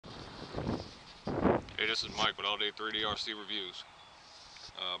This is Mike with All Day 3D RC Reviews.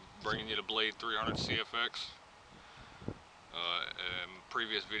 Bringing you the Blade 300 CFX. In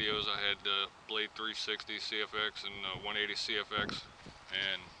previous videos I had the Blade 360 CFX and 180 CFX,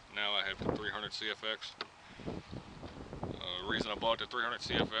 and now I have the 300 CFX. The reason I bought the 300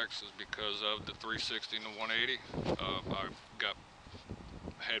 CFX is because of the 360 and the 180. I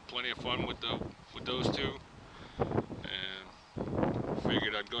had plenty of fun with those two, and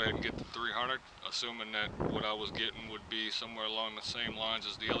figured I'd go ahead and get the 300, assuming that what I was getting would be somewhere along the same lines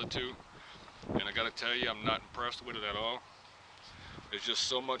as the other two. And I gotta tell you, I'm not impressed with it at all. There's just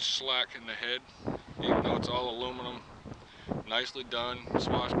so much slack in the head, even though it's all aluminum, nicely done.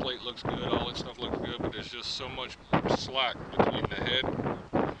 Swash plate looks good, all that stuff looks good, but there's just so much slack between the head,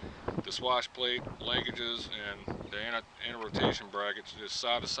 the swash plate, linkages, and the anti-rotation brackets. Just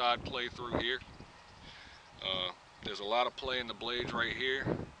side-to-side play through here. There's a lot of play in the blades right here.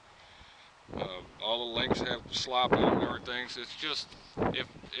 All the links have slop in them and everything. So it's just, it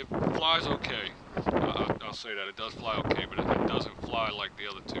flies okay. I'll say that it does fly okay, but it doesn't fly like the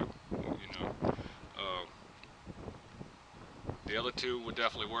other two. You know, the other two were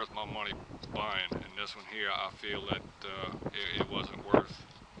definitely worth my money buying, and this one here, I feel that it wasn't worth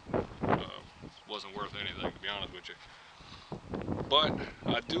anything, to be honest with you. But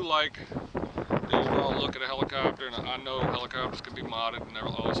I do like the overall look of the helicopter, and I know helicopters can be modded and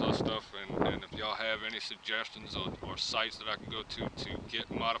all this other stuff, and if y'all have any suggestions or sites that I can go to get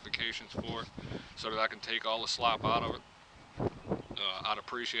modifications for it so that I can take all the slop out of it, I'd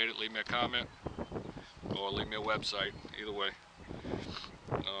appreciate it. Leave me a comment or leave me a website, either way.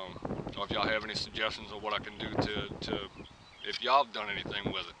 Or if y'all have any suggestions on what I can do to if y'all have done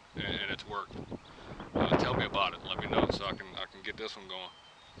anything with it and it's worked, tell me about it. Let me know so I can get this one going.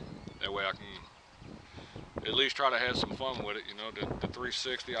 That way I can at least try to have some fun with it. You know, the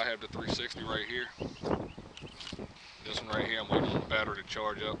 360, I have the 360 right here. This one right here, I'm waiting on the battery to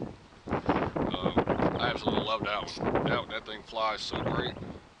charge up. I absolutely love that one. That thing flies so great,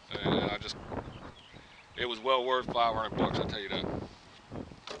 and it was well worth 500 bucks, I'll tell you that.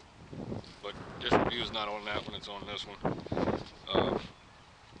 But this review is not on that one, it's on this one.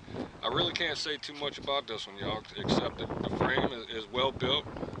 I really can't say too much about this one, y'all, except that the frame is well built.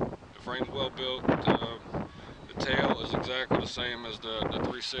 The frame's well built. The tail is exactly the same as the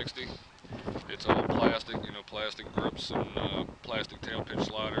 360. It's all plastic, you know, plastic grips and plastic tail pitch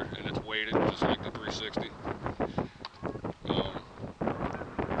slider, and it's weighted just like the 360.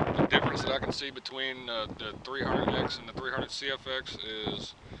 The difference that I can see between the 300X and the 300 CFX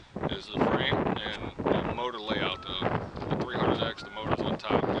is the frame and the motor layout. The 300X, the motor's on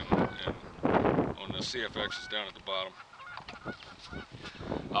top, and on the CFX is down at the bottom.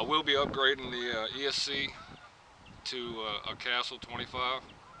 I will be upgrading the ESC to a Castle 25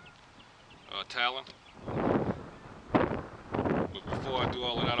 Talon. But before I do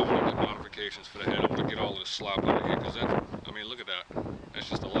all of that, I want to get modifications for the head. I want to get all of the slop out of here, because I mean, look at that. That's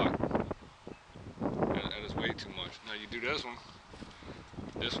just a lot. That is way too much. Now you do this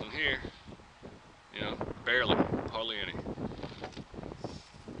one here, you know, barely, hardly any.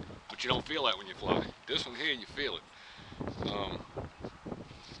 But you don't feel that when you fly. This one here, you feel it.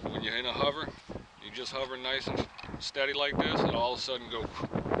 When you're in a hover, you just hover nice and steady like this, and all of a sudden go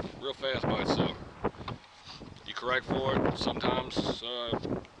real fast by itself. You correct for it. Sometimes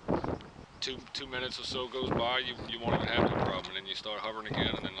 2 minutes or so goes by, you won't even have no problem, and then you start hovering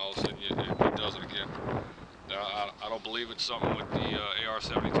again, and then all of a sudden it does it again. I don't believe it's something with the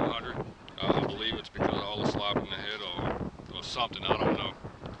AR-7200. I believe it's because of all the slop in the head or something. I don't know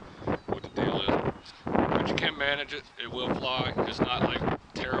what the deal is. But you can manage it. It will fly. It's not like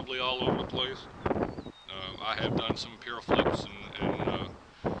terribly all over the place. I have done some pure flips and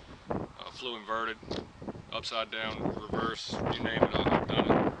flew inverted, upside down, reverse, you name it, I've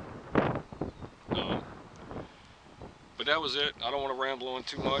done it. But that was it. I don't want to ramble on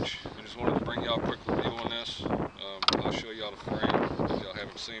too much. I just wanted to bring y'all a quick review on this. I'll show y'all the frame if y'all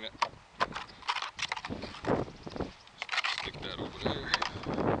haven't seen it. Stick that over there.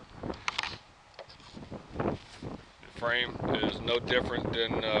 The frame is no different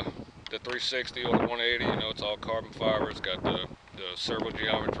than the 360 or the 180. You know, it's all carbon fiber. It's got the servo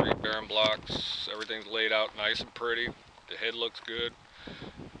geometry, bearing blocks. Everything's laid out nice and pretty. The head looks good.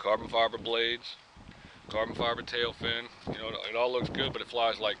 Carbon fiber blades. Carbon fiber tail fin, you know, it all looks good, but it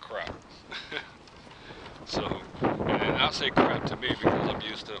flies like crap. So, and I say crap to me because I'm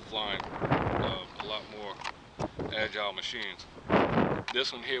used to flying a lot more agile machines.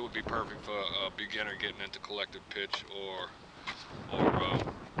 This one here would be perfect for a beginner getting into collective pitch or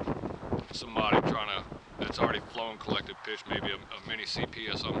somebody trying to that's already flown collected pitch, maybe a mini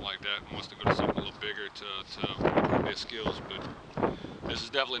CP or something like that, and wants to go to something a little bigger to improve their skills. But this is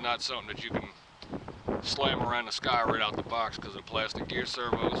definitely not something that you can slam around the sky right out the box, because the plastic gear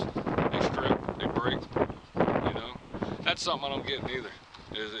servos, they strip, they break, you know. That's something I don't get neither.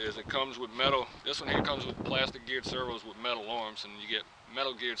 Is it comes with metal. This one here comes with plastic geared servos with metal arms, and you get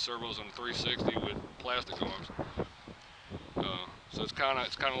metal geared servos on the 360 with plastic arms. So it's kind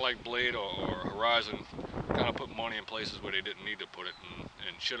of like Blade or Horizon, kind of put money in places where they didn't need to put it,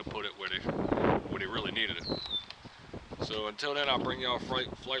 and should have put it where they really needed it. So until then, I'll bring y'all a flight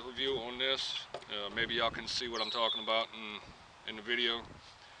review on this. Maybe y'all can see what I'm talking about in the video.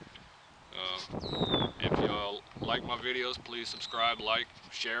 If y'all like my videos, please subscribe, like,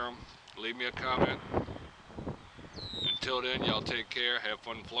 share them, leave me a comment. Until then, y'all take care, have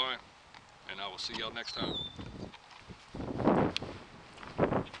fun flying, and I will see y'all next time.